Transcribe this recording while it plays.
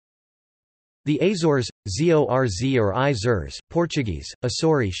The Azores, Zorz or Izers, Portuguese,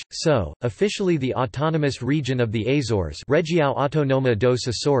 Açores, so, officially the autonomous region of the Azores, Região Autónoma dos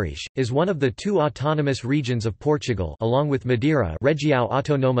Açores, is one of the two autonomous regions of Portugal along with Madeira, Região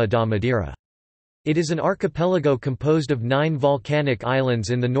Autónoma da Madeira. It is an archipelago composed of 9 volcanic islands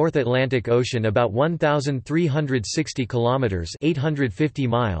in the North Atlantic Ocean about 1,360 kilometers (850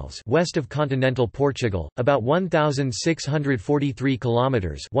 miles) west of continental Portugal, about 1,643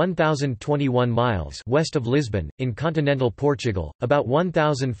 kilometers (1,021 miles) west of Lisbon, in continental Portugal, about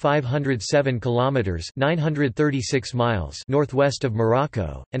 1,507 kilometers (936 miles) northwest of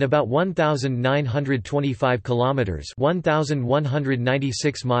Morocco, and about 1,925 kilometers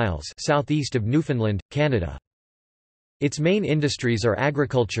 (1,196 miles) southeast of Newfoundland, Canada. Its main industries are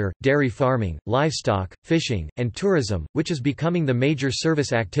agriculture, dairy farming, livestock, fishing, and tourism, which is becoming the major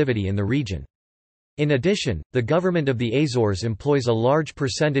service activity in the region. In addition, the government of the Azores employs a large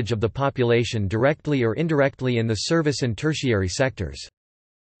percentage of the population directly or indirectly in the service and tertiary sectors.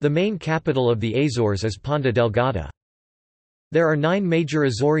 The main capital of the Azores is Ponta Delgada. There are 9 major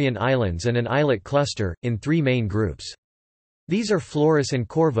Azorean islands and an islet cluster, in 3 main groups. These are Flores and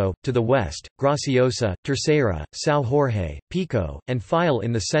Corvo, to the west, Graciosa, Terceira, São Jorge, Pico, and File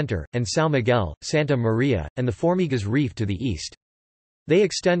in the center, and São Miguel, Santa Maria, and the Formigas Reef to the east. They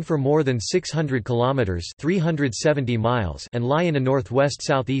extend for more than 600 kilometers (370 miles) and lie in a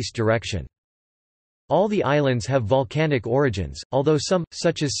northwest-southeast direction. All the islands have volcanic origins, although some,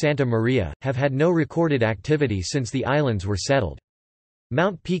 such as Santa Maria, have had no recorded activity since the islands were settled.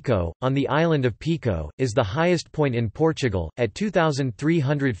 Mount Pico, on the island of Pico, is the highest point in Portugal, at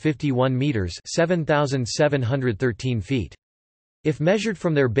 2,351 metres (7,713 feet). If measured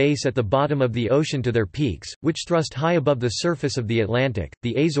from their base at the bottom of the ocean to their peaks, which thrust high above the surface of the Atlantic,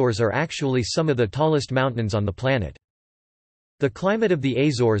 the Azores are actually some of the tallest mountains on the planet. The climate of the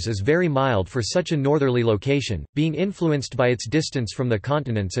Azores is very mild for such a northerly location, being influenced by its distance from the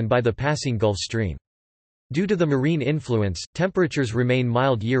continents and by the passing Gulf Stream. Due to the marine influence, temperatures remain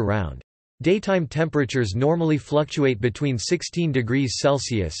mild year-round. Daytime temperatures normally fluctuate between 16 degrees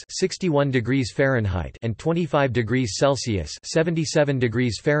Celsius (61 degrees Fahrenheit) and 25 degrees Celsius (77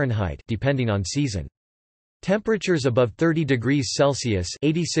 degrees Fahrenheit) depending on season. Temperatures above 30 degrees Celsius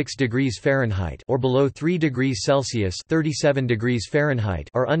 (86 degrees Fahrenheit) or below 3 degrees Celsius (37 degrees Fahrenheit)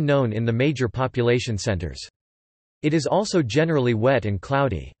 are unknown in the major population centers. It is also generally wet and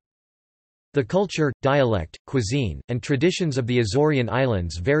cloudy. The culture, dialect, cuisine, and traditions of the Azorean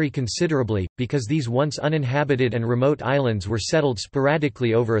Islands vary considerably, because these once uninhabited and remote islands were settled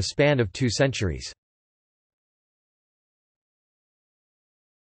sporadically over a span of 2 centuries.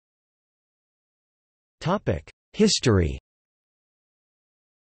 History.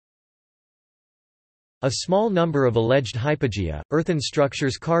 A small number of alleged hypogea, earthen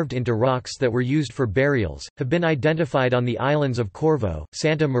structures carved into rocks that were used for burials, have been identified on the islands of Corvo,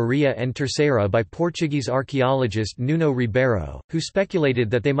 Santa Maria and Terceira by Portuguese archaeologist Nuno Ribeiro, who speculated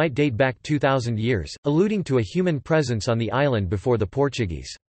that they might date back 2,000 years, alluding to a human presence on the island before the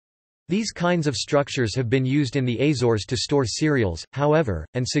Portuguese. These kinds of structures have been used in the Azores to store cereals, however,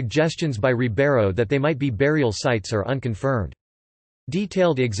 and suggestions by Ribeiro that they might be burial sites are unconfirmed.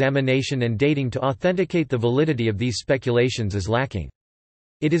 Detailed examination and dating to authenticate the validity of these speculations is lacking.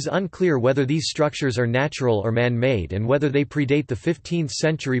 It is unclear whether these structures are natural or man-made and whether they predate the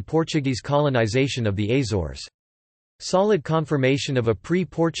 15th-century Portuguese colonization of the Azores. Solid confirmation of a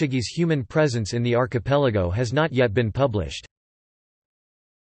pre-Portuguese human presence in the archipelago has not yet been published.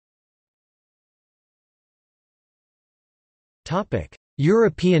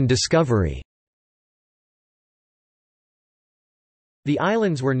 European discovery. The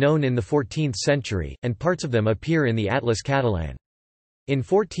islands were known in the 14th century, and parts of them appear in the Atlas Catalan. In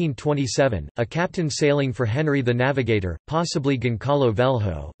 1427, a captain sailing for Henry the Navigator, possibly Goncalo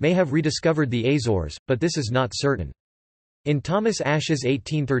Velho, may have rediscovered the Azores, but this is not certain. In Thomas Ashe's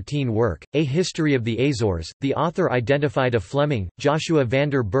 1813 work, A History of the Azores, the author identified a Fleming, Joshua van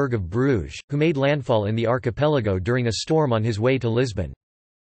der Berg of Bruges, who made landfall in the archipelago during a storm on his way to Lisbon.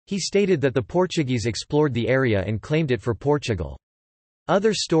 He stated that the Portuguese explored the area and claimed it for Portugal.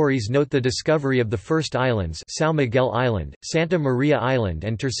 Other stories note the discovery of the first islands, São Miguel Island, Santa Maria Island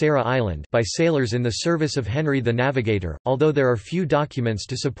and Terceira Island, by sailors in the service of Henry the Navigator, although there are few documents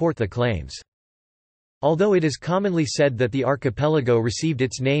to support the claims. Although it is commonly said that the archipelago received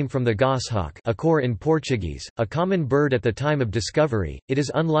its name from the goshawk, a cor in Portuguese, a common bird at the time of discovery, it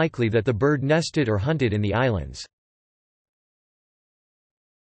is unlikely that the bird nested or hunted in the islands.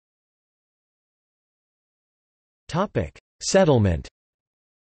 Settlement.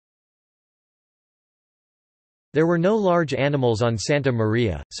 There were no large animals on Santa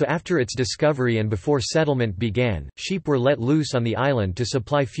Maria, so after its discovery and before settlement began, sheep were let loose on the island to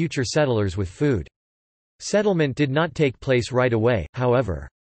supply future settlers with food. Settlement did not take place right away, however.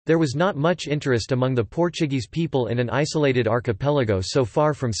 There was not much interest among the Portuguese people in an isolated archipelago so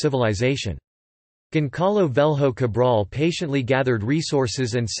far from civilization. Goncalo Velho Cabral patiently gathered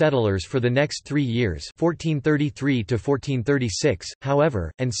resources and settlers for the next 3 years 1433 to 1436, however,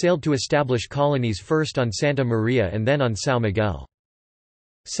 and sailed to establish colonies first on Santa Maria and then on São Miguel.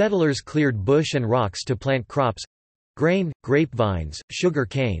 Settlers cleared bush and rocks to plant crops—grain, grapevines, sugar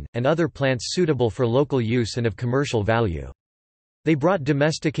cane, and other plants suitable for local use and of commercial value. They brought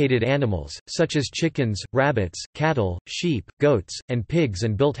domesticated animals, such as chickens, rabbits, cattle, sheep, goats, and pigs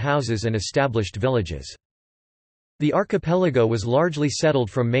and built houses and established villages. The archipelago was largely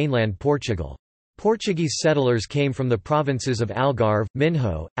settled from mainland Portugal. Portuguese settlers came from the provinces of Algarve,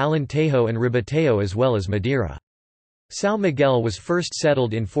 Minho, Alentejo and Ribatejo as well as Madeira. São Miguel was first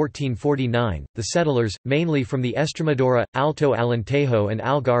settled in 1449. The settlers, mainly from the Estremadura, Alto Alentejo and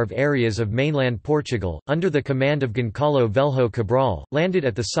Algarve areas of mainland Portugal, under the command of Goncalo Velho Cabral, landed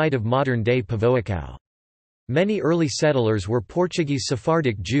at the site of modern-day Povoacão. Many early settlers were Portuguese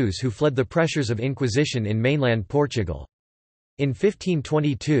Sephardic Jews who fled the pressures of Inquisition in mainland Portugal. In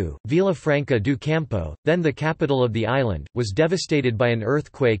 1522, Vila Franca do Campo, then the capital of the island, was devastated by an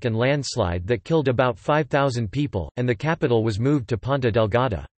earthquake and landslide that killed about 5,000 people, and the capital was moved to Ponta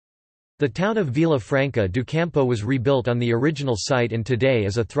Delgada. The town of Vila Franca do Campo was rebuilt on the original site and today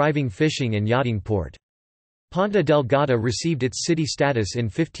is a thriving fishing and yachting port. Ponta Delgada received its city status in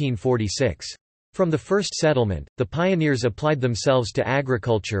 1546. From the first settlement, the pioneers applied themselves to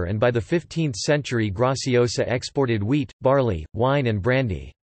agriculture and by the 15th century Graciosa exported wheat, barley, wine and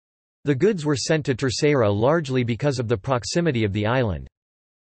brandy. The goods were sent to Terceira largely because of the proximity of the island.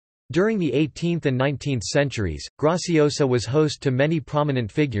 During the 18th and 19th centuries, Graciosa was host to many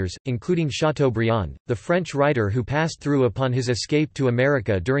prominent figures, including Chateaubriand, the French writer who passed through upon his escape to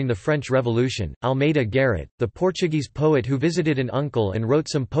America during the French Revolution, Almeida Garrett, the Portuguese poet who visited an uncle and wrote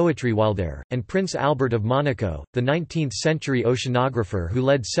some poetry while there, and Prince Albert of Monaco, the 19th-century oceanographer who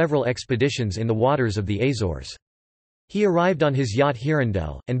led several expeditions in the waters of the Azores. He arrived on his yacht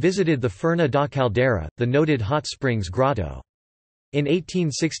Hirondelle, and visited the Ferna da Caldeira, the noted hot springs grotto. In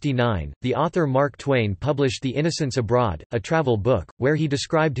 1869, the author Mark Twain published The Innocents Abroad, a travel book, where he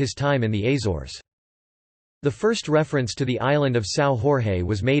described his time in the Azores. The first reference to the island of São Jorge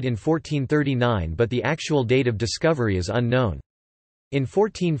was made in 1439 but the actual date of discovery is unknown. In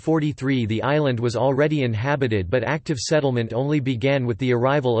 1443 the island was already inhabited but active settlement only began with the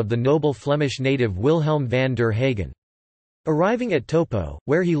arrival of the noble Flemish native Wilhelm van der Hagen. Arriving at Topo,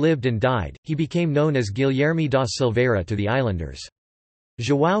 where he lived and died, he became known as Guilherme da Silveira to the islanders.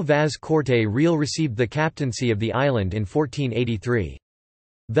 João Vaz Corte Real received the captaincy of the island in 1483.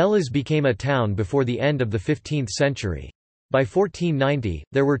 Velas became a town before the end of the 15th century. By 1490,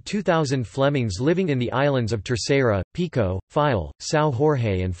 there were 2,000 Flemings living in the islands of Terceira, Pico, File, São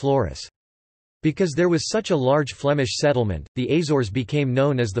Jorge and Flores. Because there was such a large Flemish settlement, the Azores became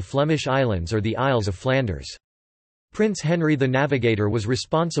known as the Flemish Islands or the Isles of Flanders. Prince Henry the Navigator was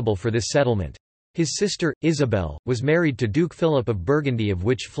responsible for this settlement. His sister, Isabel, was married to Duke Philip of Burgundy of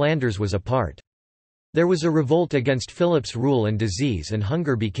which Flanders was a part. There was a revolt against Philip's rule and disease and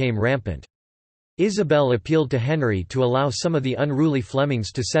hunger became rampant. Isabel appealed to Henry to allow some of the unruly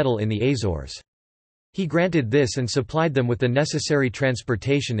Flemings to settle in the Azores. He granted this and supplied them with the necessary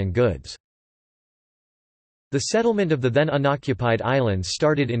transportation and goods. The settlement of the then unoccupied islands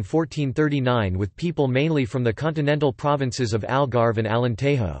started in 1439 with people mainly from the continental provinces of Algarve and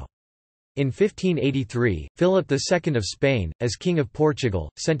Alentejo. In 1583, Philip II of Spain, as King of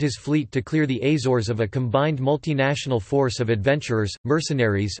Portugal, sent his fleet to clear the Azores of a combined multinational force of adventurers,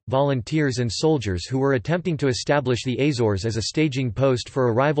 mercenaries, volunteers and soldiers who were attempting to establish the Azores as a staging post for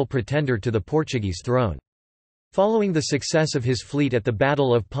a rival pretender to the Portuguese throne. Following the success of his fleet at the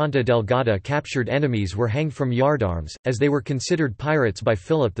Battle of Ponta Delgada, captured enemies were hanged from yardarms, as they were considered pirates by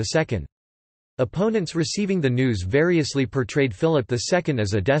Philip II. Opponents receiving the news variously portrayed Philip II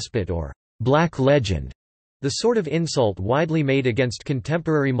as a despot or black legend, the sort of insult widely made against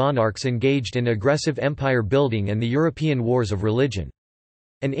contemporary monarchs engaged in aggressive empire building and the European wars of religion.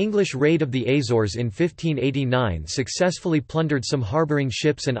 An English raid of the Azores in 1589 successfully plundered some harboring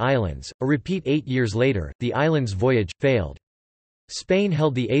ships and islands. A repeat 8 years later, the islands' voyage failed. Spain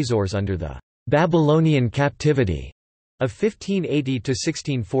held the Azores under the Babylonian captivity of 1580 to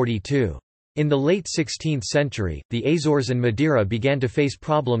 1642. In the late 16th century, the Azores and Madeira began to face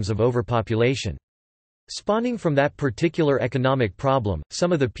problems of overpopulation. Spawning from that particular economic problem,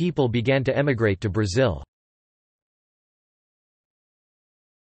 some of the people began to emigrate to Brazil.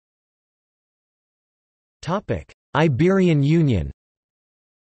 Iberian Union.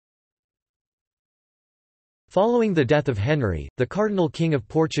 Following the death of Henry, the Cardinal King of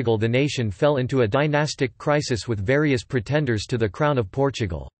Portugal, the nation fell into a dynastic crisis with various pretenders to the crown of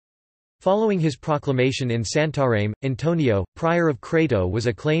Portugal. Following his proclamation in Santarém, Antonio, prior of Crato, was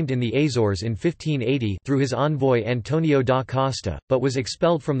acclaimed in the Azores in 1580 through his envoy Antonio da Costa, but was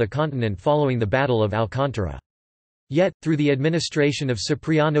expelled from the continent following the Battle of Alcântara. Yet, through the administration of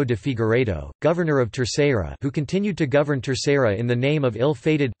Cipriano de Figueiredo, governor of Terceira, who continued to govern Terceira in the name of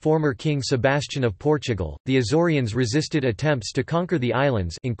ill-fated, former King Sebastian of Portugal, the Azoreans resisted attempts to conquer the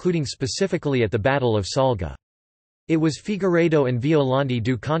islands, including specifically at the Battle of Salga. It was Figueiredo and Violante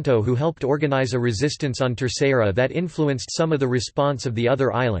do Canto who helped organize a resistance on Terceira that influenced some of the response of the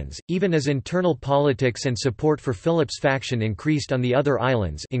other islands, even as internal politics and support for Philip's faction increased on the other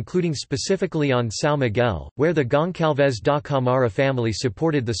islands, including specifically on São Miguel, where the Goncalves da Câmara family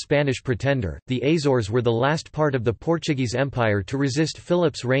supported the Spanish pretender. The Azores were the last part of the Portuguese Empire to resist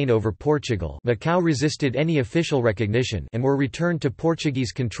Philip's reign over Portugal. Macau resisted any official recognition and were returned to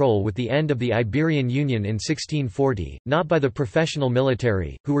Portuguese control with the end of the Iberian Union in 1640. Not by the professional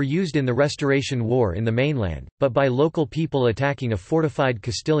military, who were used in the Restoration War in the mainland, but by local people attacking a fortified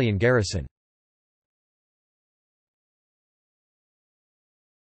Castilian garrison.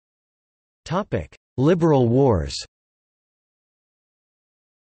 Liberal Wars.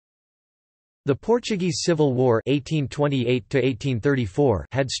 The Portuguese Civil War 1828–1834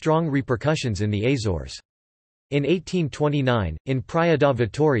 had strong repercussions in the Azores. In 1829, in Praia da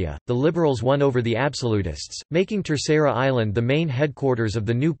Vitória, the Liberals won over the Absolutists, making Terceira Island the main headquarters of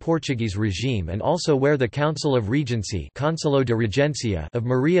the new Portuguese regime and also where the Council of Regency Conselho de Regencia of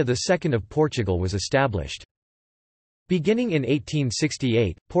Maria II of Portugal was established. Beginning in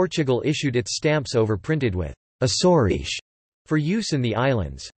 1868, Portugal issued its stamps overprinted with Azores for use in the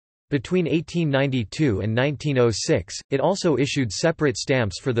islands. Between 1892 and 1906, it also issued separate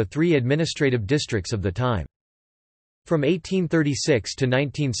stamps for the three administrative districts of the time. From 1836 to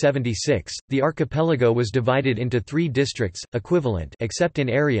 1976, the archipelago was divided into three districts, equivalent except in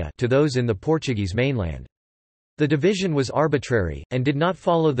area to those in the Portuguese mainland. The division was arbitrary, and did not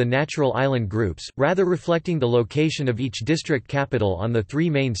follow the natural island groups, rather reflecting the location of each district capital on the three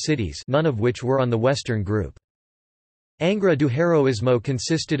main cities, none of which were on the western group. Angra do Heroísmo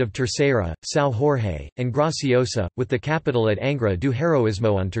consisted of Terceira, São Jorge, and Graciosa, with the capital at Angra do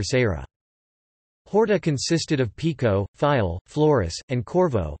Heroísmo on Terceira. Horta consisted of Pico, File, Flores, and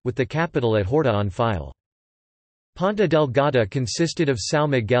Corvo, with the capital at Horta on File. Ponta Delgada consisted of São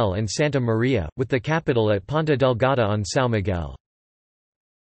Miguel and Santa Maria, with the capital at Ponta Delgada on São Miguel.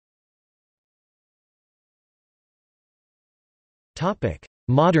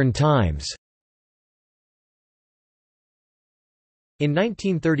 Modern times. In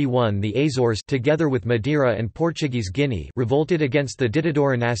 1931 the Azores together with Madeira and Portuguese Guinea revolted against the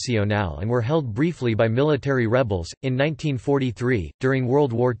Ditadura Nacional and were held briefly by military rebels. In 1943, during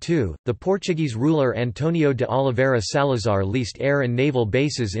World War II, the Portuguese ruler António de Oliveira Salazar leased air and naval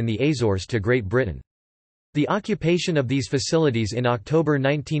bases in the Azores to Great Britain. The occupation of these facilities in October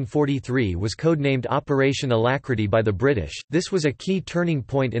 1943 was codenamed Operation Alacrity by the British. This was a key turning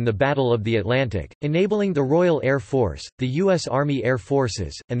point in the Battle of the Atlantic, enabling the Royal Air Force, the U.S. Army Air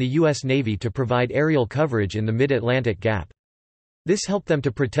Forces, and the U.S. Navy to provide aerial coverage in the mid-Atlantic Gap. This helped them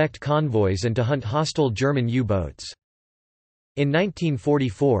to protect convoys and to hunt hostile German U-boats. In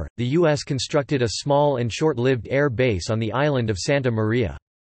 1944, the U.S. constructed a small and short-lived air base on the island of Santa Maria.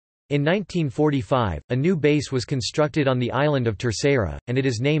 In 1945, a new base was constructed on the island of Terceira, and it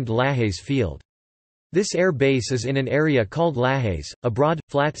is named Lajes Field. This air base is in an area called Lajes, a broad,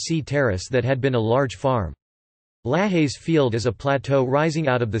 flat sea terrace that had been a large farm. Lajes Field is a plateau rising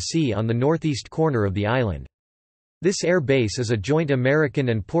out of the sea on the northeast corner of the island. This air base is a joint American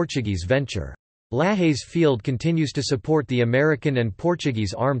and Portuguese venture. Lajes Field continues to support the American and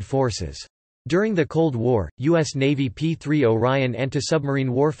Portuguese armed forces. During the Cold War, U.S. Navy P-3 Orion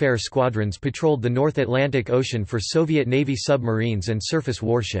anti-submarine warfare squadrons patrolled the North Atlantic Ocean for Soviet Navy submarines and surface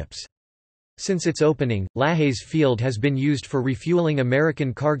warships. Since its opening, Lajes Field has been used for refueling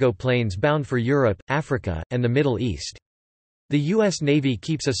American cargo planes bound for Europe, Africa, and the Middle East. The U.S. Navy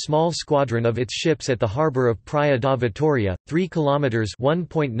keeps a small squadron of its ships at the harbor of Praia da Vitória, 3 kilometers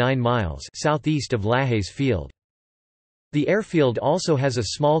 (1.9 miles) southeast of Lajes Field. The airfield also has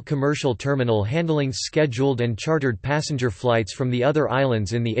a small commercial terminal handling scheduled and chartered passenger flights from the other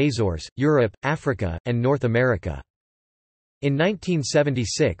islands in the Azores, Europe, Africa, and North America. In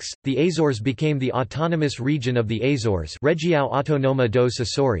 1976, the Azores became the autonomous region of the Azores, Região Autónoma dos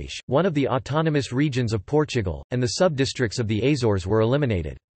Açores, one of the autonomous regions of Portugal, and the subdistricts of the Azores were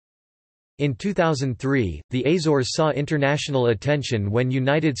eliminated. In 2003, the Azores saw international attention when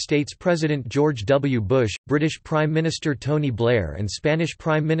United States President George W. Bush, British Prime Minister Tony Blair and Spanish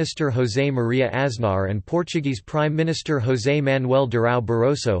Prime Minister José María Aznar and Portuguese Prime Minister José Manuel Durão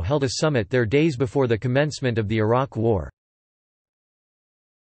Barroso held a summit there days before the commencement of the Iraq War.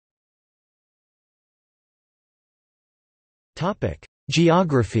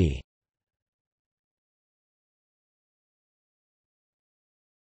 Geography.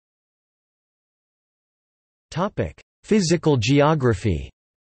 Physical geography.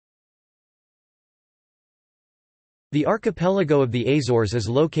 The archipelago of the Azores is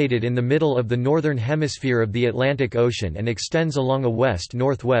located in the middle of the northern hemisphere of the Atlantic Ocean and extends along a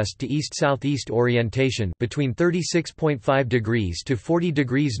west-northwest to east-southeast orientation between 36.5 degrees to 40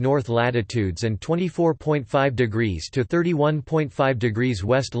 degrees north latitudes and 24.5 degrees to 31.5 degrees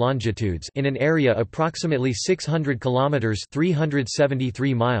west longitudes in an area approximately 600 kilometers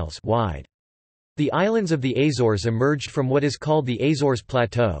 (373 miles) wide. The islands of the Azores emerged from what is called the Azores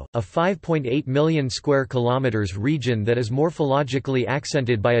Plateau, a 5.8 million square kilometers region that is morphologically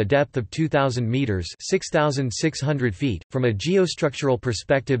accented by a depth of 2,000 meters (6,600 feet). From a geostructural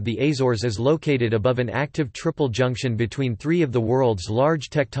perspective, the Azores is located above an active triple junction between three of the world's large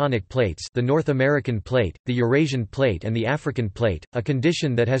tectonic plates: the North American Plate, the Eurasian Plate, and the African Plate, a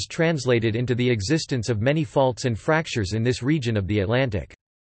condition that has translated into the existence of many faults and fractures in this region of the Atlantic.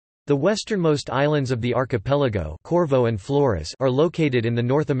 The westernmost islands of the archipelago, Corvo and Flores, are located in the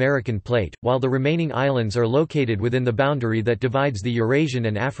North American Plate, while the remaining islands are located within the boundary that divides the Eurasian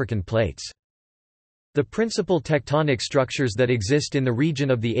and African plates. The principal tectonic structures that exist in the region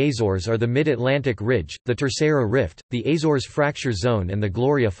of the Azores are the Mid-Atlantic Ridge, the Terceira Rift, the Azores Fracture Zone and the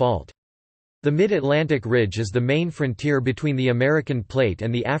Gloria Fault. The Mid-Atlantic Ridge is the main frontier between the American Plate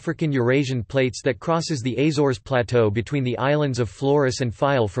and the African-Eurasian Plates that crosses the Azores Plateau between the islands of Flores and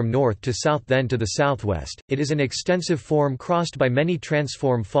File from north to south then to the southwest. It is an extensive form crossed by many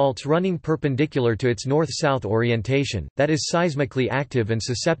transform faults running perpendicular to its north-south orientation, that is seismically active and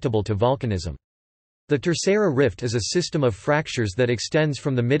susceptible to volcanism. The Terceira Rift is a system of fractures that extends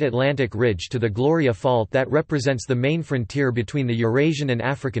from the Mid-Atlantic Ridge to the Gloria Fault that represents the main frontier between the Eurasian and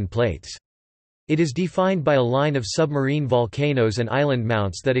African plates. It is defined by a line of submarine volcanoes and island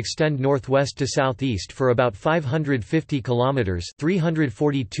mounts that extend northwest to southeast for about 550 kilometers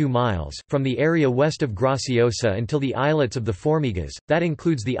 (342 miles) from the area west of Graciosa until the islets of the Formigas. That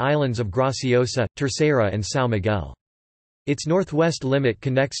includes the islands of Graciosa, Terceira, and São Miguel. Its northwest limit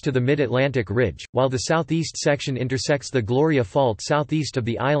connects to the Mid-Atlantic Ridge, while the southeast section intersects the Gloria Fault southeast of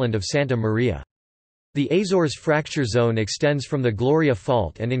the island of Santa Maria. The Azores Fracture Zone extends from the Gloria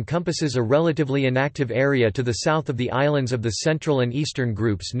Fault and encompasses a relatively inactive area to the south of the islands of the central and eastern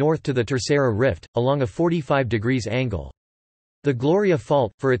groups north to the Terceira Rift, along a 45 degrees angle. The Gloria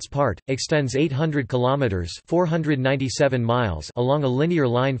Fault, for its part, extends 800 kilometers (497 miles) along a linear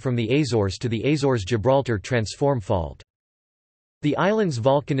line from the Azores to the Azores-Gibraltar Transform Fault. The island's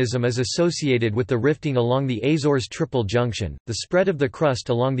volcanism is associated with the rifting along the Azores Triple Junction. The spread of the crust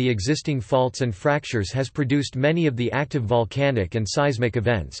along the existing faults and fractures has produced many of the active volcanic and seismic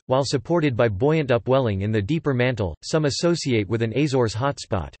events, while supported by buoyant upwelling in the deeper mantle, some associate with an Azores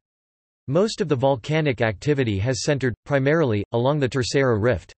hotspot. Most of the volcanic activity has centered, primarily, along the Terceira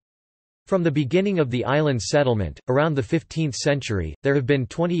Rift. From the beginning of the island's settlement, around the 15th century, there have been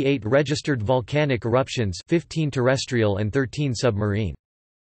 28 registered volcanic eruptions, 15 terrestrial and 13 submarine.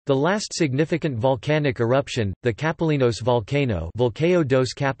 The last significant volcanic eruption, the Capelinos volcano Volcão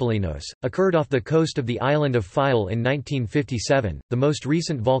dos Capelinos, occurred off the coast of the island of File in 1957. The most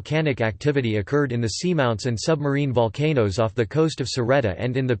recent volcanic activity occurred in the seamounts and submarine volcanoes off the coast of Serreta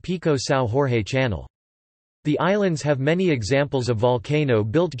and in the Pico São Jorge Channel. The islands have many examples of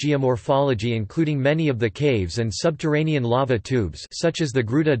volcano-built geomorphology, including many of the caves and subterranean lava tubes such as the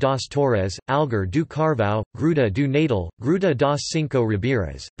Gruta das Torres, Algar do Carvão, Gruta do Natal, Gruta das Cinco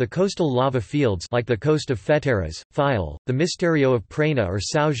Ribeiras, the coastal lava fields like the coast of Feteiras, File, the Misterio of Praina or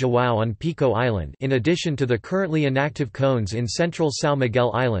São João on Pico Island, in addition to the currently inactive cones in central São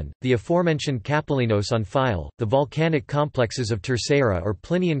Miguel Island, the aforementioned Capelinos on File, the volcanic complexes of Terceira or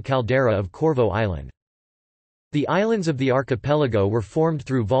Plinian caldera of Corvo Island. The islands of the archipelago were formed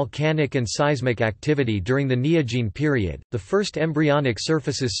through volcanic and seismic activity during the Neogene period. The first embryonic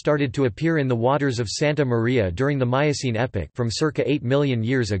surfaces started to appear in the waters of Santa Maria during the Miocene epoch, from circa 8 million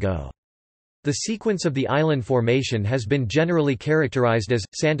years ago. The sequence of the island formation has been generally characterized as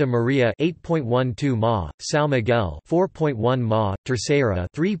Santa Maria 8.12 ma, São Miguel 4.1 ma, Terceira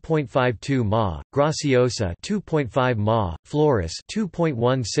 3.52 ma, Graciosa 2.5 ma, Flores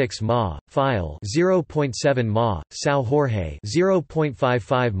 2.16 ma, File 0.7 ma, São Jorge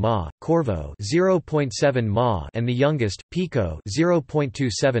 0.55 ma, Corvo 0.7 ma, and the youngest, Pico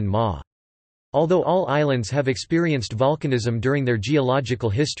 0.27 ma. Although all islands have experienced volcanism during their geological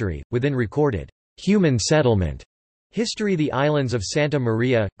history, within recorded human settlement history the islands of Santa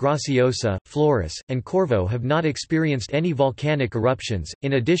Maria, Graciosa, Flores, and Corvo have not experienced any volcanic eruptions.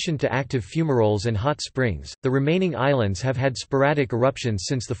 In addition to active fumaroles and hot springs, the remaining islands have had sporadic eruptions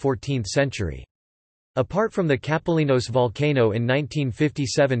since the 14th century. Apart from the Capelinos volcano in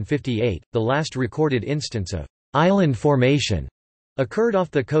 1957–58, the last recorded instance of island formation occurred off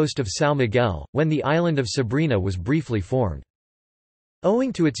the coast of São Miguel, when the island of Sabrina was briefly formed.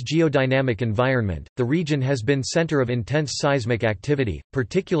 Owing to its geodynamic environment, the region has been center of intense seismic activity,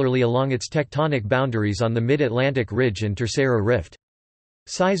 particularly along its tectonic boundaries on the Mid-Atlantic Ridge and Terceira Rift.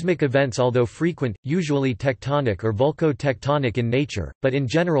 Seismic events, although frequent, usually tectonic or volcotectonic in nature, but in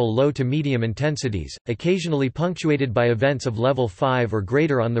general low to medium intensities, occasionally punctuated by events of level 5 or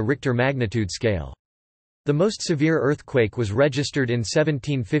greater on the Richter magnitude scale. The most severe earthquake was registered in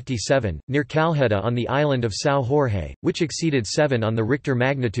 1757, near Calheta on the island of São Jorge, which exceeded 7 on the Richter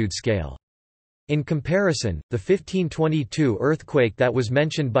magnitude scale. In comparison, the 1522 earthquake that was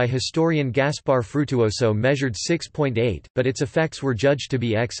mentioned by historian Gaspar Frutuoso measured 6.8, but its effects were judged to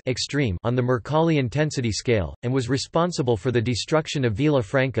be extreme on the Mercalli intensity scale, and was responsible for the destruction of Vila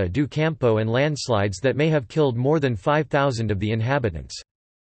Franca do Campo and landslides that may have killed more than 5,000 of the inhabitants.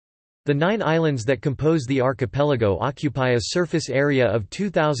 The 9 islands that compose the archipelago occupy a surface area of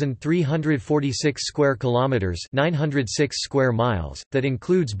 2,346 square kilometers (906 square miles), that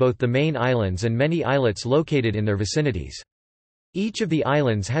includes both the main islands and many islets located in their vicinities. Each of the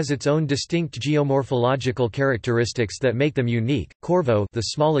islands has its own distinct geomorphological characteristics that make them unique. Corvo,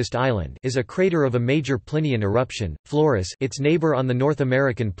 the smallest island, is a crater of a major Plinian eruption. Flores, its neighbor on the North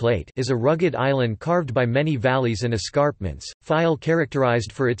American plate, is a rugged island carved by many valleys and escarpments. File,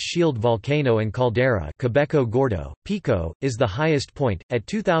 characterized for its shield volcano and caldera, Quebeco Gordo. Pico is the highest point at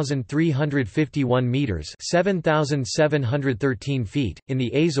 2,351 meters (7,713 feet) in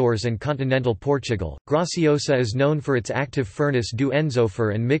the Azores and continental Portugal. Graciosa is known for its active furnace do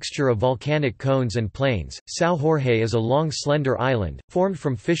Enzofer and mixture of volcanic cones and plains. São Jorge is a long slender island, formed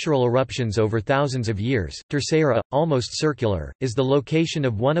from fissural eruptions over thousands of years. Terceira, almost circular, is the location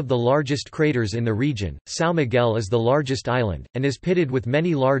of one of the largest craters in the region. São Miguel is the largest island, and is pitted with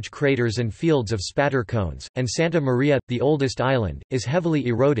many large craters and fields of spatter cones, and Santa Maria, the oldest island, is heavily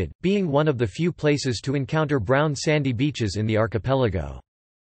eroded, being one of the few places to encounter brown sandy beaches in the archipelago.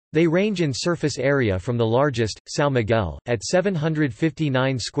 They range in surface area from the largest, São Miguel, at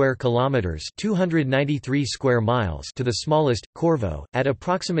 759 square kilometers (293 square miles) to the smallest, Corvo, at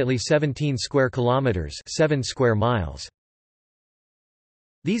approximately 17 square kilometers (7 square miles).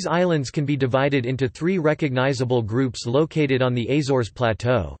 These islands can be divided into 3 recognizable groups located on the Azores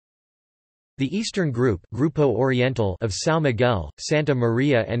plateau. The eastern group, Grupo Oriental, of São Miguel, Santa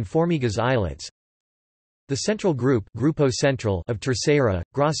Maria and Formigas Islets. The central group, Grupo Central, of Terceira,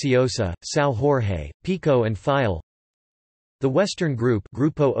 Graciosa, São Jorge, Pico and File. The western group,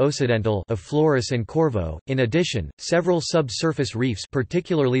 Grupo Ocidental, of Flores and Corvo. In addition, several subsurface reefs,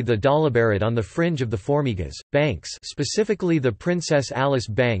 particularly the Dolibarit on the fringe of the Formigas banks, specifically the Princess Alice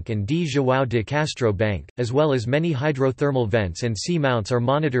Bank and D. João de Castro Bank, as well as many hydrothermal vents and sea mounts, are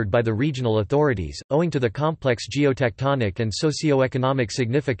monitored by the regional authorities, owing to the complex geotectonic and socio-economic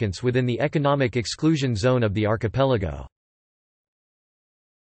significance within the economic exclusion zone of the archipelago.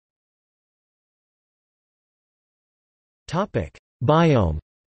 Biome.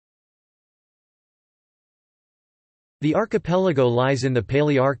 The archipelago lies in the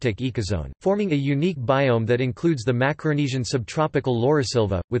Palearctic ecozone, forming a unique biome that includes the Macronesian subtropical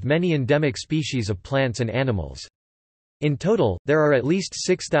Laurisilva, with many endemic species of plants and animals. In total, there are at least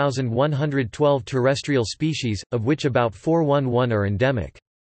 6,112 terrestrial species, of which about 411 are endemic.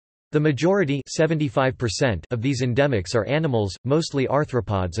 The majority, 75%, of these endemics are animals, mostly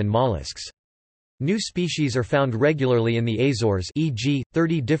arthropods and mollusks. New species are found regularly in the Azores, e.g.,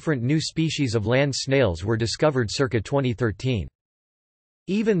 30 different new species of land snails were discovered circa 2013.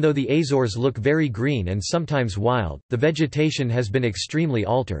 Even though the Azores look very green and sometimes wild, the vegetation has been extremely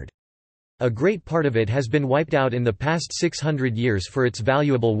altered. A great part of it has been wiped out in the past 600 years for its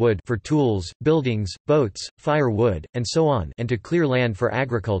valuable wood for tools, buildings, boats, firewood, and so on, and to clear land for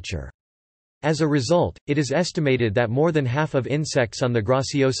agriculture. As a result, it is estimated that more than half of insects on the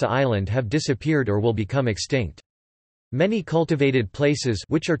Graciosa Island have disappeared or will become extinct. Many cultivated places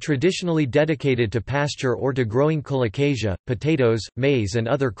which are traditionally dedicated to pasture or to growing colocasia, potatoes, maize and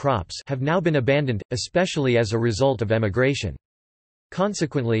other crops have now been abandoned, especially as a result of emigration.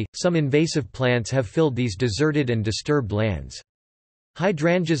 Consequently, some invasive plants have filled these deserted and disturbed lands.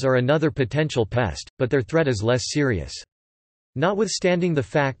 Hydrangeas are another potential pest, but their threat is less serious. Notwithstanding the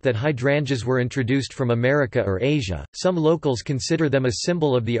fact that hydrangeas were introduced from America or Asia, some locals consider them a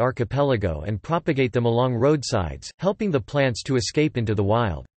symbol of the archipelago and propagate them along roadsides, helping the plants to escape into the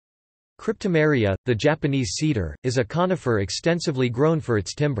wild. Cryptomeria, the Japanese cedar, is a conifer extensively grown for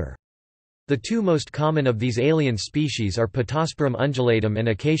its timber. The two most common of these alien species are Pittosporum undulatum and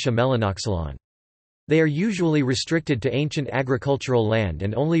Acacia melanoxylon. They are usually restricted to ancient agricultural land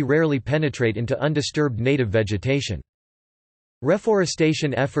and only rarely penetrate into undisturbed native vegetation.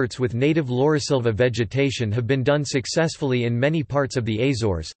 Reforestation efforts with native laurisilva vegetation have been done successfully in many parts of the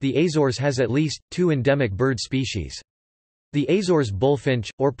Azores. The Azores has at least 2 endemic bird species. The Azores bullfinch,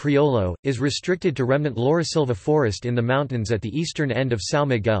 or priolo, is restricted to remnant laurisilva forest in the mountains at the eastern end of São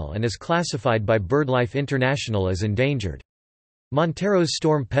Miguel and is classified by BirdLife International as endangered. Montero's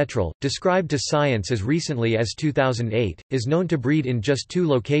storm petrel, described to science as recently as 2008, is known to breed in just 2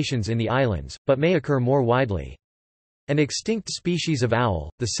 locations in the islands, but may occur more widely. An extinct species of owl,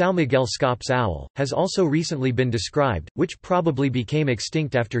 the São Miguel scops owl, has also recently been described, which probably became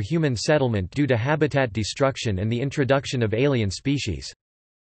extinct after human settlement due to habitat destruction and the introduction of alien species.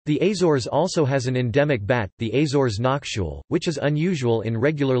 The Azores also has an endemic bat, the Azores noctule, which is unusual in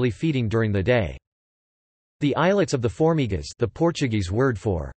regularly feeding during the day. The islets of the formigas, the Portuguese word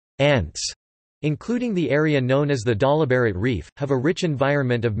for ants, including the area known as the Dalabarret Reef, have a rich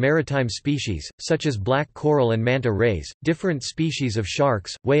environment of maritime species, such as black coral and manta rays, different species of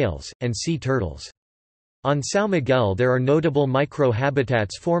sharks, whales, and sea turtles. On São Miguel there are notable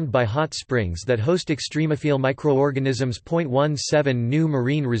micro-habitats formed by hot springs that host extremophile microorganisms. 17 new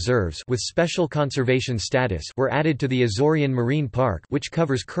marine reserves with special conservation status were added to the Azorean Marine Park, which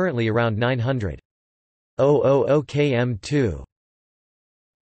covers currently around 900,000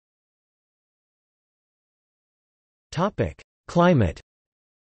 km². Climate.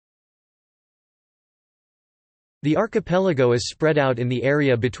 The archipelago is spread out in the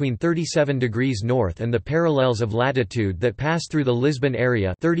area between 37 degrees north and the parallels of latitude that pass through the Lisbon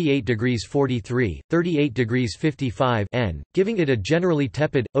area 38 degrees 43, 38 degrees 55 N, giving it a generally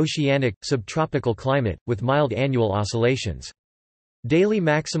tepid, oceanic, subtropical climate, with mild annual oscillations. Daily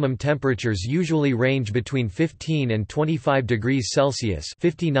maximum temperatures usually range between 15 and 25 degrees Celsius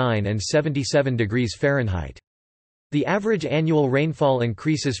 59 and 77 degrees Fahrenheit. The average annual rainfall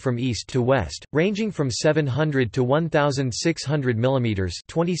increases from east to west, ranging from 700 to 1,600 mm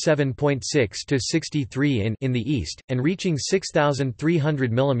 (27.6 to 63 in the east, and reaching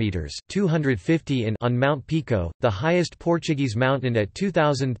 6,300 mm (250 in) on Mount Pico, the highest Portuguese mountain at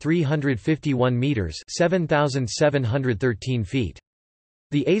 2,351 meters (7,713 feet).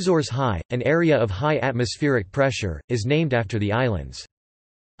 The Azores High, an area of high atmospheric pressure, is named after the islands.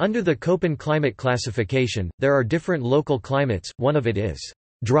 Under the Köppen climate classification, there are different local climates. One of it is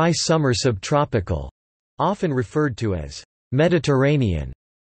dry summer subtropical, often referred to as Mediterranean.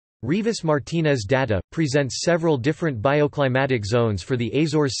 Rivas Martinez data presents several different bioclimatic zones for the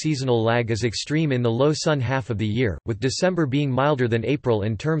Azores. Seasonal lag is extreme in the low sun half of the year, with December being milder than April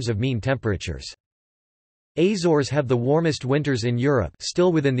in terms of mean temperatures. Azores have the warmest winters in Europe,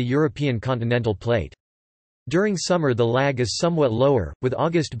 still within the European continental plate. During summer the lag is somewhat lower, with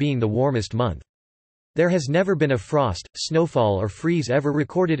August being the warmest month. There has never been a frost, snowfall or freeze ever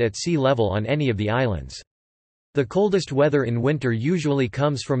recorded at sea level on any of the islands. The coldest weather in winter usually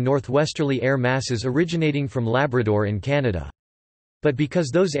comes from northwesterly air masses originating from Labrador in Canada. But because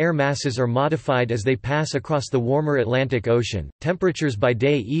those air masses are modified as they pass across the warmer Atlantic Ocean, temperatures by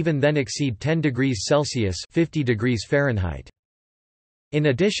day even then exceed 10 degrees Celsius 50 degrees Fahrenheit. In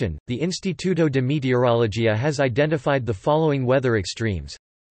addition, the Instituto de Meteorologia has identified the following weather extremes.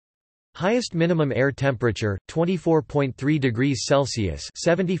 Highest minimum air temperature, 24.3 degrees Celsius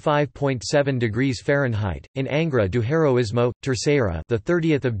 (75.7 degrees Fahrenheit) in Angra do Heroísmo, Terceira, the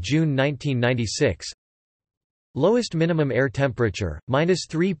 30th of June 1996. Lowest minimum air temperature,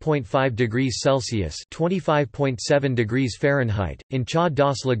 -3.5 degrees Celsius (25.7 degrees Fahrenheit) in Chá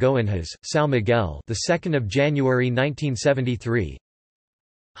das Lagoinhas, São Miguel, the 2nd of January 1973.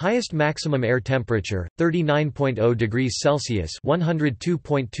 Highest maximum air temperature, 39.0 degrees Celsius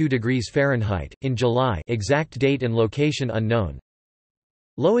 (102.2 degrees Fahrenheit) in July, exact date and location unknown.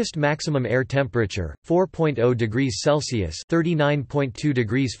 Lowest maximum air temperature 4.0 degrees Celsius (39.2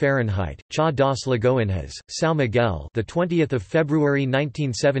 degrees Fahrenheit). Cha das Lagoinhas, São Miguel, the 20th of February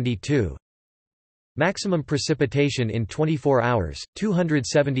 1972. Maximum precipitation in 24 hours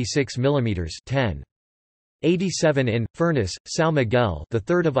 276 millimeters 10.87 in Furnace, São Miguel, the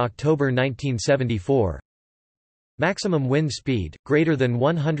 3rd of October 1974. Maximum wind speed, greater than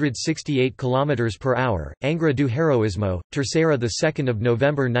 168 km per hour, Angra do Heroísmo, Terceira, the 2nd of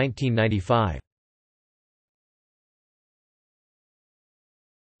November 1995.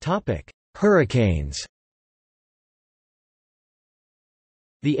 Topic: Hurricanes.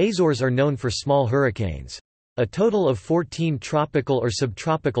 The Azores are known for small hurricanes. A total of 14 tropical or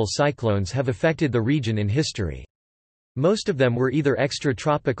subtropical cyclones have affected the region in history. Most of them were either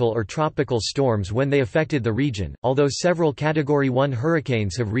extratropical or tropical storms when they affected the region, although several Category 1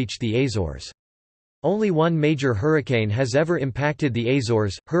 hurricanes have reached the Azores. Only one major hurricane has ever impacted the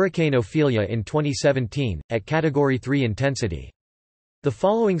Azores, Hurricane Ophelia in 2017, at Category 3 intensity. The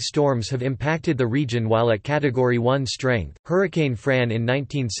following storms have impacted the region while at Category 1 strength: Hurricane Fran in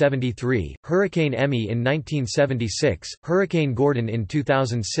 1973, Hurricane Emmy in 1976, Hurricane Gordon in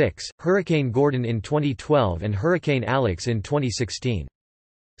 2006, Hurricane Gordon in 2012 and Hurricane Alex in 2016.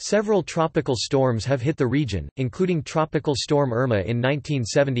 Several tropical storms have hit the region, including Tropical Storm Irma in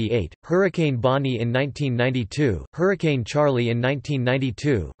 1978, Hurricane Bonnie in 1992, Hurricane Charlie in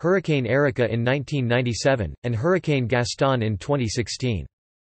 1992, Hurricane Erika in 1997, and Hurricane Gaston in 2016.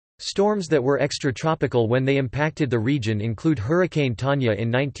 Storms that were extratropical when they impacted the region include Hurricane Tanya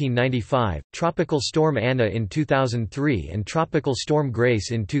in 1995, Tropical Storm Anna in 2003 and Tropical Storm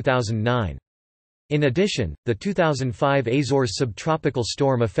Grace in 2009. In addition, the 2005 Azores subtropical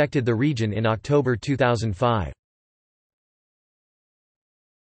storm affected the region in October 2005.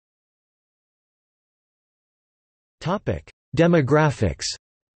 Demographics.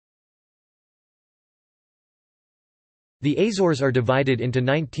 The Azores are divided into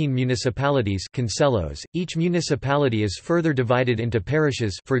 19 municipalities concelhos. Each municipality is further divided into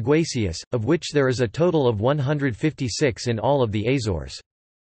parishes freguesias, of which there is a total of 156 in all of the Azores.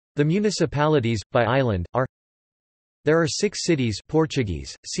 The municipalities, by island, are: there are 6 cities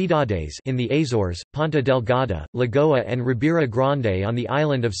Portuguese, cidades in the Azores, Ponta Delgada, Lagoa and Ribeira Grande on the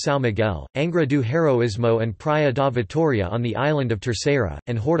island of São Miguel, Angra do Heroísmo and Praia da Vitória on the island of Terceira,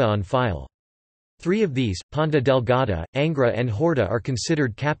 and Horta on File. 3 of these, Ponta Delgada, Angra and Horta, are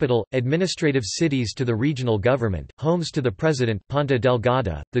considered capital, administrative cities to the regional government, homes to the president Ponta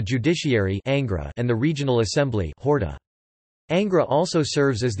Delgada, the judiciary Angra, and the regional assembly Horta. Angra also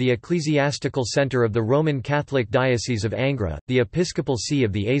serves as the ecclesiastical center of the Roman Catholic Diocese of Angra, the episcopal see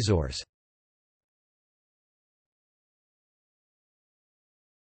of the Azores.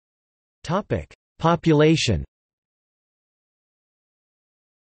 Population.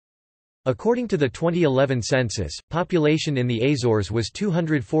 According to the 2011 census, population in the Azores was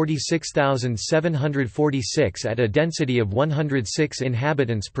 246,746 at a density of 106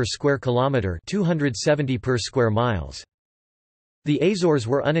 inhabitants per square kilometre, 270 per square miles. The Azores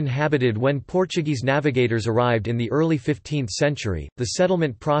were uninhabited when Portuguese navigators arrived in the early 15th century. The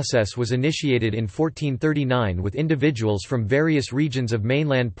settlement process was initiated in 1439 with individuals from various regions of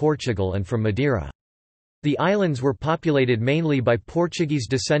mainland Portugal and from Madeira. The islands were populated mainly by Portuguese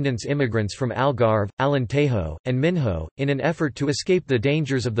descendants immigrants from Algarve, Alentejo, and Minho, in an effort to escape the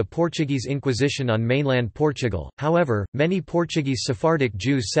dangers of the Portuguese Inquisition on mainland Portugal. However, many Portuguese Sephardic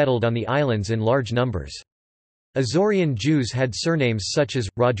Jews settled on the islands in large numbers. Azorean Jews had surnames such as,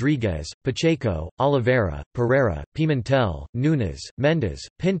 Rodriguez, Pacheco, Oliveira, Pereira, Pimentel, Nunes, Mendes,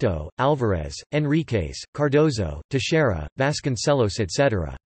 Pinto, Alvarez, Enriquez, Cardozo, Teixeira, Vasconcelos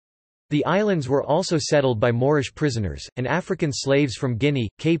etc. The islands were also settled by Moorish prisoners, and African slaves from Guinea,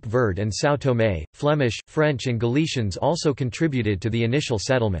 Cape Verde and São Tomé. Flemish, French and Galicians also contributed to the initial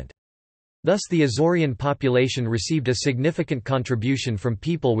settlement. Thus the Azorean population received a significant contribution from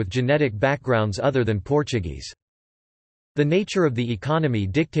people with genetic backgrounds other than Portuguese. The nature of the economy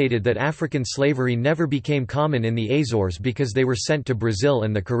dictated that African slavery never became common in the Azores because they were sent to Brazil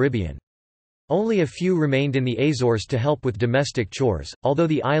and the Caribbean. Only a few remained in the Azores to help with domestic chores, although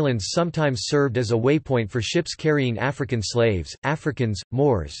the islands sometimes served as a waypoint for ships carrying African slaves. Africans,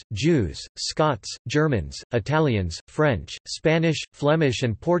 Moors, Jews, Scots, Germans, Italians, French, Spanish, Flemish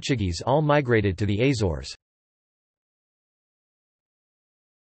and Portuguese all migrated to the Azores.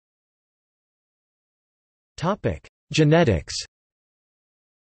 Genetics.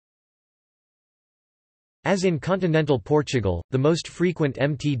 As in continental Portugal, the most frequent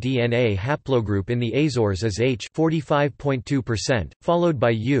mtDNA haplogroup in the Azores is H 45.2%, followed by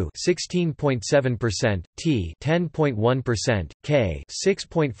U 16.7%, T 10.1%, K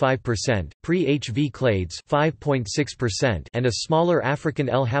 6.5%, pre-HV clades 5.6%, and a smaller African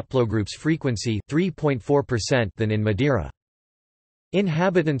L haplogroups frequency 3.4% than in Madeira.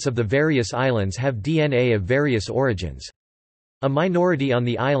 Inhabitants of the various islands have DNA of various origins. A minority on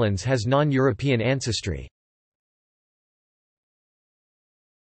the islands has non-European ancestry.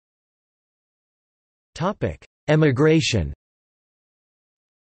 Emigration.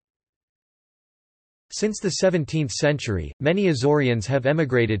 Since the 17th century, many Azoreans have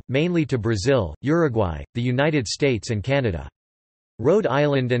emigrated, mainly to Brazil, Uruguay, the United States and Canada. Rhode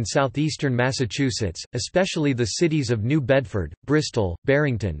Island and southeastern Massachusetts, especially the cities of New Bedford, Bristol,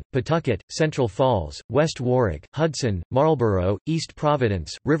 Barrington, Pawtucket, Central Falls, West Warwick, Hudson, Marlborough, East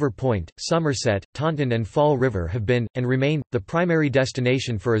Providence, River Point, Somerset, Taunton and Fall River have been, and remain, the primary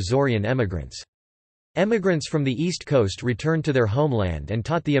destination for Azorean emigrants. Emigrants from the East Coast returned to their homeland and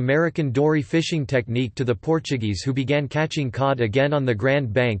taught the American dory fishing technique to the Portuguese, who began catching cod again on the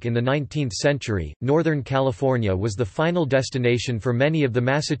Grand Bank in the 19th century. Northern California was the final destination for many of the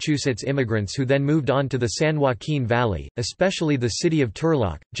Massachusetts immigrants, who then moved on to the San Joaquin Valley, especially the city of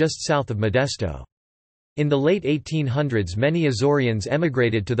Turlock, just south of Modesto. In the late 1800s, many Azoreans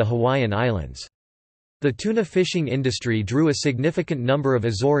emigrated to the Hawaiian Islands. The tuna fishing industry drew a significant number of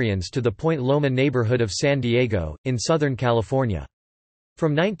Azoreans to the Point Loma neighborhood of San Diego, in Southern California.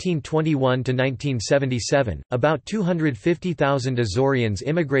 From 1921 to 1977, about 250,000 Azoreans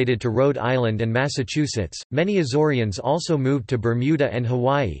immigrated to Rhode Island and Massachusetts. Many Azoreans also moved to Bermuda and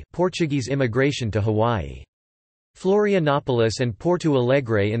Hawaii. Portuguese immigration to Hawaii. Florianópolis and Porto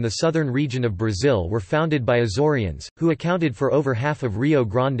Alegre in the southern region of Brazil were founded by Azoreans, who accounted for over half of Rio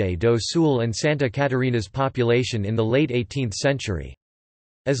Grande do Sul and Santa Catarina's population in the late 18th century.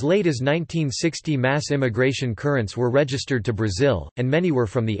 As late as 1960, mass immigration currents were registered to Brazil, and many were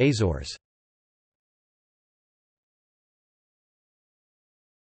from the Azores.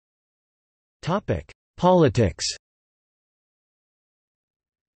 Politics.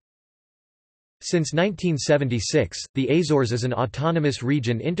 Since 1976, the Azores is an autonomous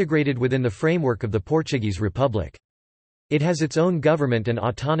region integrated within the framework of the Portuguese Republic. It has its own government and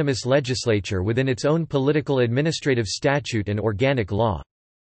autonomous legislature within its own political administrative statute and organic law.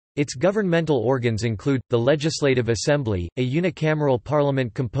 Its governmental organs include, the Legislative Assembly, a unicameral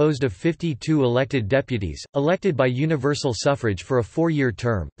parliament composed of 52 elected deputies, elected by universal suffrage for a 4-year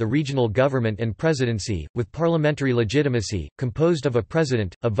term, the regional government and presidency, with parliamentary legitimacy, composed of a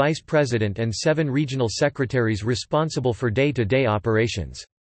president, a vice president and 7 regional secretaries responsible for day-to-day operations.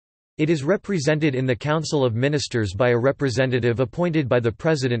 It is represented in the Council of Ministers by a representative appointed by the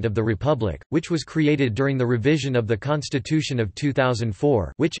President of the Republic, which was created during the revision of the Constitution of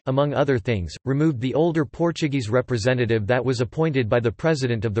 2004, which, among other things, removed the older Portuguese representative that was appointed by the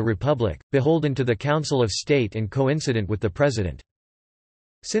President of the Republic, beholden to the Council of State and coincident with the President.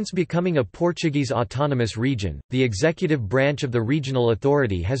 Since becoming a Portuguese autonomous region, the executive branch of the regional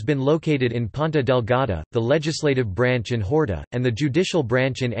authority has been located in Ponta Delgada, the legislative branch in Horta, and the judicial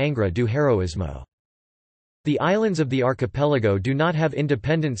branch in Angra do Heroísmo. The islands of the archipelago do not have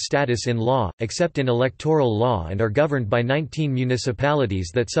independent status in law, except in electoral law, and are governed by 19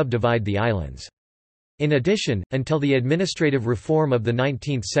 municipalities that subdivide the islands. In addition, until the administrative reform of the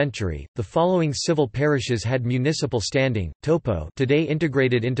 19th century, the following civil parishes had municipal standing: Topo, today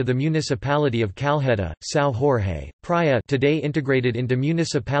integrated into the municipality of Calheta; São Jorge; Praia, today integrated into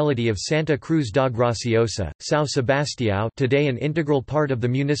municipality of Santa Cruz da Graciosa; São Sebastião, today an integral part of the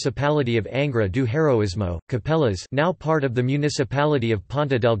municipality of Angra do Heroísmo; Capelas, now part of the municipality of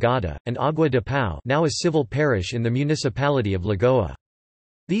Ponta Delgada; and Água de Pau, now a civil parish in the municipality of Lagoa.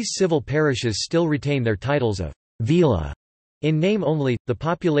 These civil parishes still retain their titles of vila in name only. The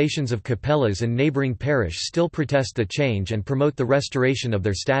populations of Capelas and neighboring parish still protest the change and promote the restoration of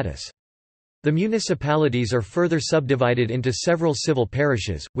their status. The municipalities are further subdivided into several civil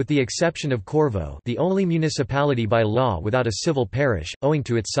parishes, with the exception of Corvo, the only municipality by law without a civil parish, owing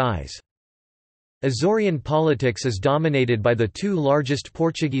to its size. Azorean politics is dominated by the 2 largest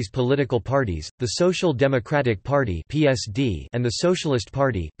Portuguese political parties, the Social Democratic Party (PSD) and the Socialist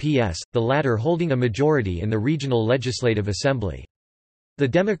Party (PS), the latter holding a majority in the regional legislative assembly. The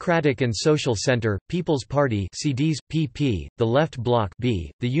Democratic and Social Centre, People's Party (CDs, PP), the Left Bloc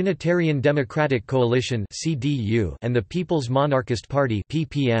 (B), the Unitarian Democratic Coalition (CDU), and the People's Monarchist Party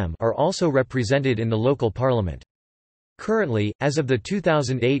 (PPM) are also represented in the local parliament. Currently, as of the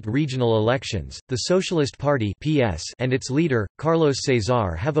 2008 regional elections, the Socialist Party (PS) and its leader, Carlos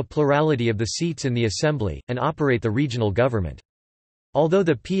Cesar, have a plurality of the seats in the assembly, and operate the regional government. Although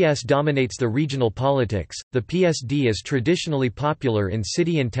the PS dominates the regional politics, the PSD is traditionally popular in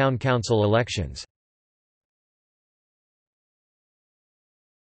city and town council elections.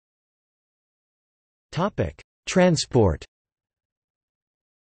 Transport.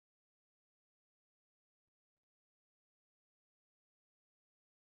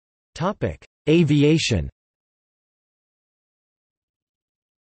 Aviation.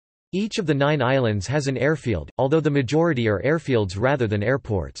 Each of the 9 islands has an airfield, although the majority are airfields rather than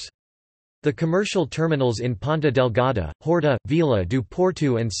airports. The commercial terminals in Ponta Delgada, Horta, Vila do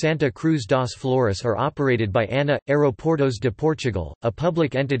Porto and Santa Cruz das Flores are operated by ANA, Aeroportos de Portugal, a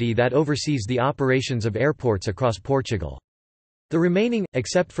public entity that oversees the operations of airports across Portugal. The remaining,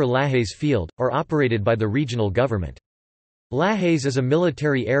 except for Lajes Field, are operated by the regional government. Lajes is a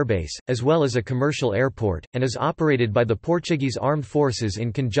military airbase, as well as a commercial airport, and is operated by the Portuguese Armed Forces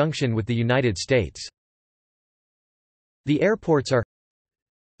in conjunction with the United States. The airports are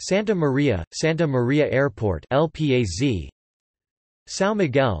Santa Maria Airport (LPAZ), São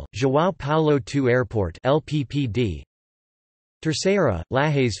Miguel, João Paulo II Airport (LPPD), Terceira,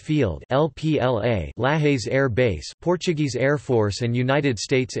 Lajes Field (LPLA), Lajes Air Base, Portuguese Air Force and United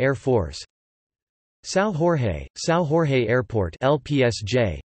States Air Force. São Jorge Airport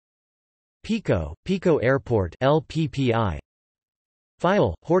 (LPSJ), Pico Airport (LPPI),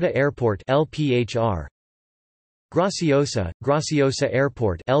 File, Horta Airport (LPHR), Graciosa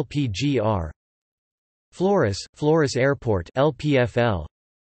Airport (LPGR), Flores Airport (LPFL),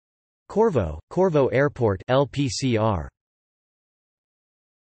 Corvo Airport (LPCR).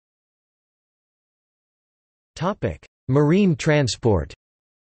 Topic: Marine transport.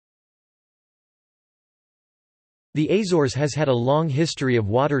 The Azores has had a long history of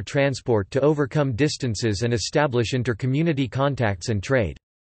water transport to overcome distances and establish inter-community contacts and trade.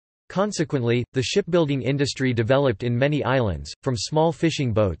 Consequently, the shipbuilding industry developed in many islands, from small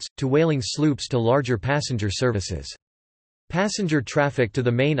fishing boats, to whaling sloops to larger passenger services. Passenger traffic to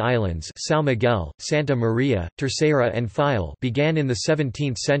the main islands São Miguel, Santa Maria, Terceira and File began in the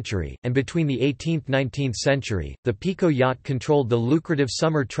 17th century, and between the 18th–19th century, the Pico yacht controlled the lucrative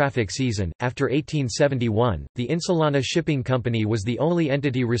summer traffic season. After 1871, the Insulana Shipping Company was the only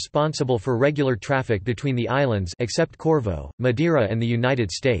entity responsible for regular traffic between the islands except Corvo, Madeira and the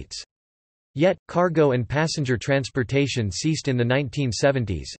United States. Yet, cargo and passenger transportation ceased in the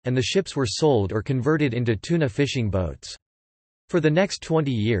 1970s, and the ships were sold or converted into tuna fishing boats. For the next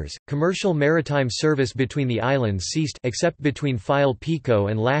 20 years, commercial maritime service between the islands ceased except between File Pico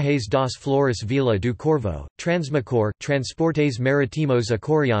and Lajes das Flores Vila do Corvo. Transmacor Transportes Marítimos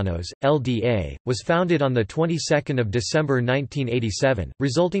Açorianos, LDA, was founded on the 22nd of December 1987,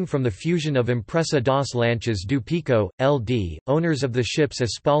 resulting from the fusion of Empresa das Lanchas do Pico, LD, owners of the ships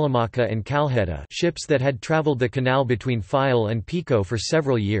Espalamaca and Calheta, ships that had traveled the canal between File and Pico for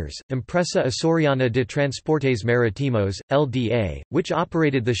several years, Empresa Açoriana de Transportes Marítimos, LDA, which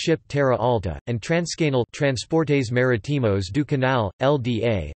operated the ship Terra Alta, and Transcanal Transportes Marítimos do Canal,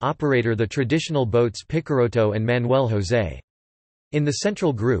 LDA, operator the traditional boats Picaroto and Manuel José. In the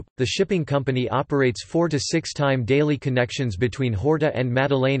central group, the shipping company operates 4 to 6 time daily connections between Horta and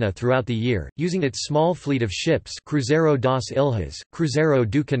Madalena throughout the year, using its small fleet of ships Cruzeiro das Ilhas, Cruzeiro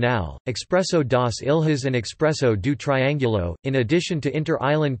do Canal, Expresso das Ilhas and Expresso do Triangulo, in addition to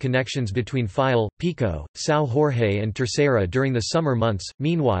inter-island connections between File, Pico, São Jorge and Terceira during the summer months.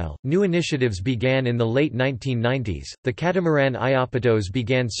 Meanwhile, new initiatives began in the late 1990s. The catamaran Iapetos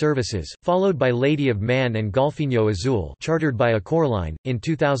began services, followed by Lady of Man and Golfinho Azul chartered by Accor Line. In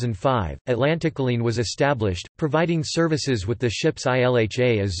 2005, Atlanticaline was established, providing services with the ships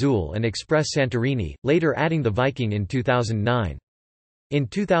Ilha Azul and Express Santorini, later adding the Viking in 2009. In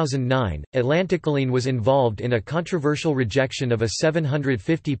 2009, Atlanticaline was involved in a controversial rejection of a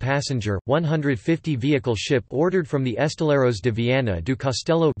 750-passenger, 150-vehicle ship ordered from the Estaleros de Viana do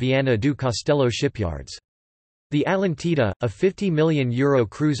Castelo shipyards. The Atlantida, a €50 million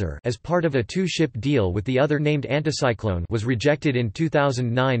cruiser as part of a 2-ship deal with the other named Anticyclone, was rejected in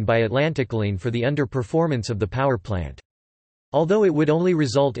 2009 by Atlanticaline for the underperformance of the power plant. Although it would only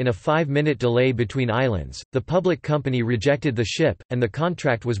result in a 5-minute delay between islands, the public company rejected the ship, and the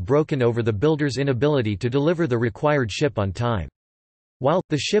contract was broken over the builder's inability to deliver the required ship on time. While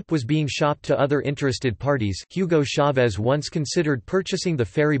the ship was being shopped to other interested parties, Hugo Chavez once considered purchasing the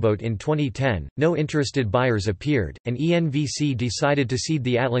ferryboat in 2010. No interested buyers appeared, and ENVC decided to cede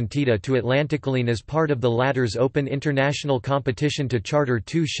the Atlantida to Atlanticaline as part of the latter's open international competition to charter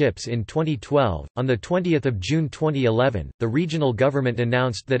 2 ships in 2012. On the 20th of June 2011, the regional government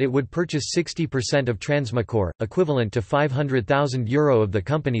announced that it would purchase 60% of Transmacor, equivalent to €500,000 of the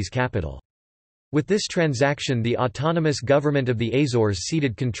company's capital. With this transaction, the autonomous government of the Azores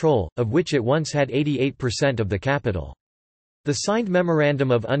ceded control, of which it once had 88% of the capital. The signed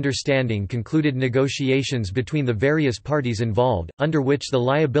Memorandum of Understanding concluded negotiations between the various parties involved, under which the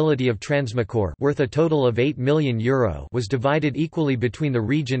liability of Transmacor, worth a total of €8 million, was divided equally between the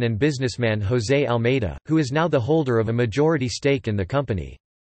region and businessman José Almeida, who is now the holder of a majority stake in the company.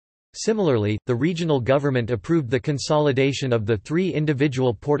 Similarly, the regional government approved the consolidation of the 3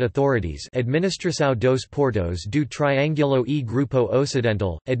 individual port authorities: Administração dos Portos do Triângulo e Grupo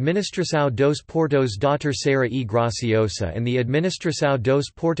Ocidental, Administração dos Portos da Terceira e Graciosa, and the Administração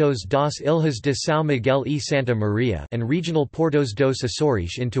dos Portos das Ilhas de São Miguel e Santa Maria, and Regional Portos dos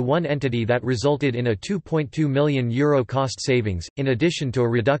Açores into one entity that resulted in a €2.2 million cost savings, in addition to a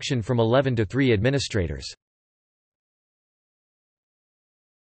reduction from 11 to 3 administrators.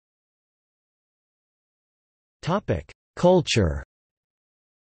 Culture.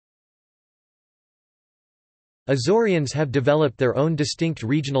 Azoreans have developed their own distinct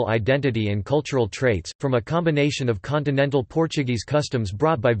regional identity and cultural traits, from a combination of continental Portuguese customs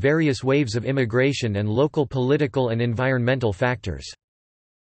brought by various waves of immigration and local political and environmental factors.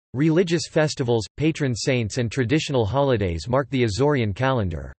 Religious festivals, patron saints and traditional holidays mark the Azorean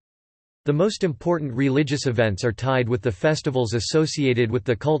calendar. The most important religious events are tied with the festivals associated with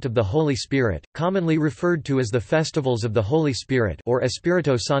the cult of the Holy Spirit, commonly referred to as the Festivals of the Holy Spirit or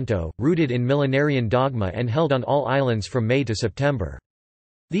Espírito Santo, rooted in millenarian dogma and held on all islands from May to September.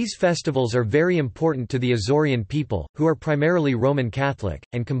 These festivals are very important to the Azorean people, who are primarily Roman Catholic,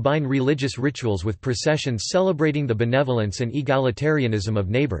 and combine religious rituals with processions celebrating the benevolence and egalitarianism of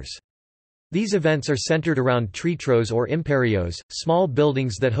neighbors. These events are centered around tritros or imperios, small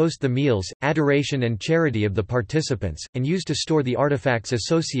buildings that host the meals, adoration and charity of the participants, and used to store the artifacts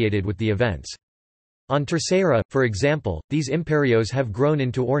associated with the events. On Terceira, for example, these imperios have grown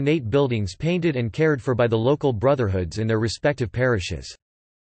into ornate buildings painted and cared for by the local brotherhoods in their respective parishes.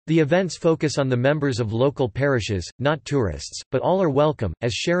 The events focus on the members of local parishes, not tourists, but all are welcome,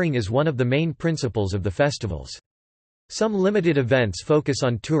 as sharing is one of the main principles of the festivals. Some limited events focus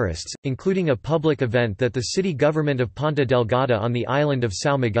on tourists, including a public event that the city government of Ponta Delgada on the island of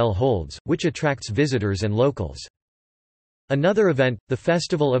São Miguel holds, which attracts visitors and locals. Another event, the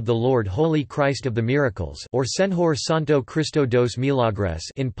Festival of the Lord Holy Christ of the Miracles or Senhor Santo Cristo dos Milagres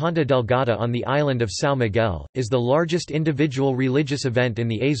in Ponta Delgada on the island of São Miguel, is the largest individual religious event in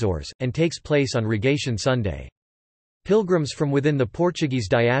the Azores, and takes place on Regation Sunday. Pilgrims from within the Portuguese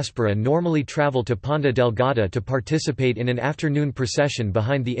diaspora normally travel to Ponta Delgada to participate in an afternoon procession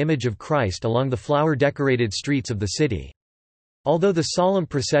behind the image of Christ along the flower-decorated streets of the city. Although the solemn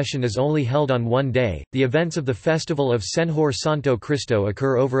procession is only held on one day, the events of the Festival of Senhor Santo Cristo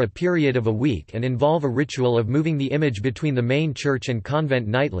occur over a period of a week and involve a ritual of moving the image between the main church and convent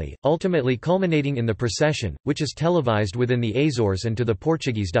nightly, ultimately culminating in the procession, which is televised within the Azores and to the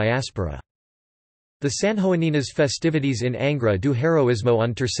Portuguese diaspora. The Sanjoaninas festivities in Angra do Heroísmo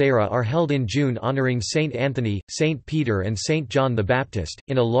on Terceira are held in June honoring Saint Anthony, Saint Peter and Saint John the Baptist,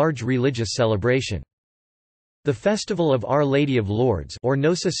 in a large religious celebration. The Festival of Our Lady of Lourdes or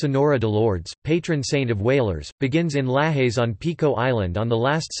Nossa Senhora de Lourdes, patron saint of whalers, begins in Lajes on Pico Island on the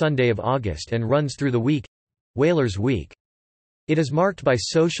last Sunday of August and runs through the week—Whalers' Week. It is marked by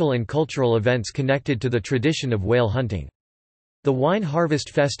social and cultural events connected to the tradition of whale hunting. The Wine Harvest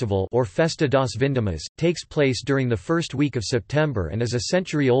Festival or Festa das Vindamas, takes place during the first week of September and is a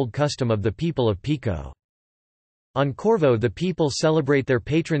century-old custom of the people of Pico. On Corvo the people celebrate their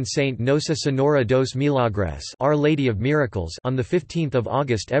patron saint Nossa Senhora dos Milagres, Our Lady of Miracles, on 15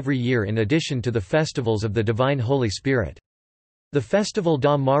 August every year in addition to the festivals of the Divine Holy Spirit. The Festival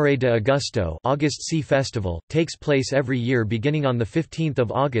da Mare de Agosto, August Sea Festival, takes place every year beginning on 15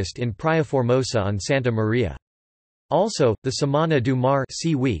 August in Praia Formosa on Santa Maria. Also, the Semana do Mar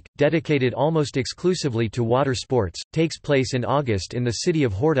Sea Week, dedicated almost exclusively to water sports, takes place in August in the city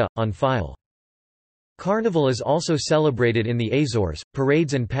of Horta, on File. Carnival is also celebrated in the Azores.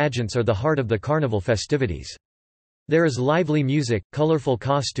 Parades and pageants are the heart of the carnival festivities. There is lively music, colorful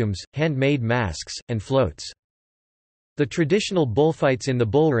costumes, handmade masks, and floats. The traditional bullfights in the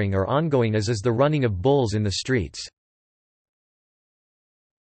bullring are ongoing, as is the running of bulls in the streets.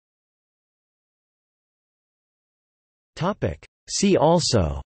 See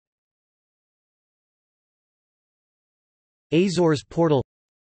also: Azores portal,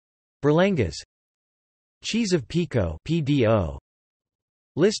 Berlangas, Cheese of Pico (PDO),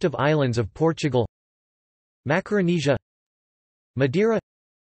 List of islands of Portugal, Macaronesia, Madeira,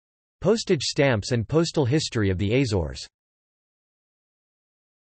 Postage stamps and postal history of the Azores.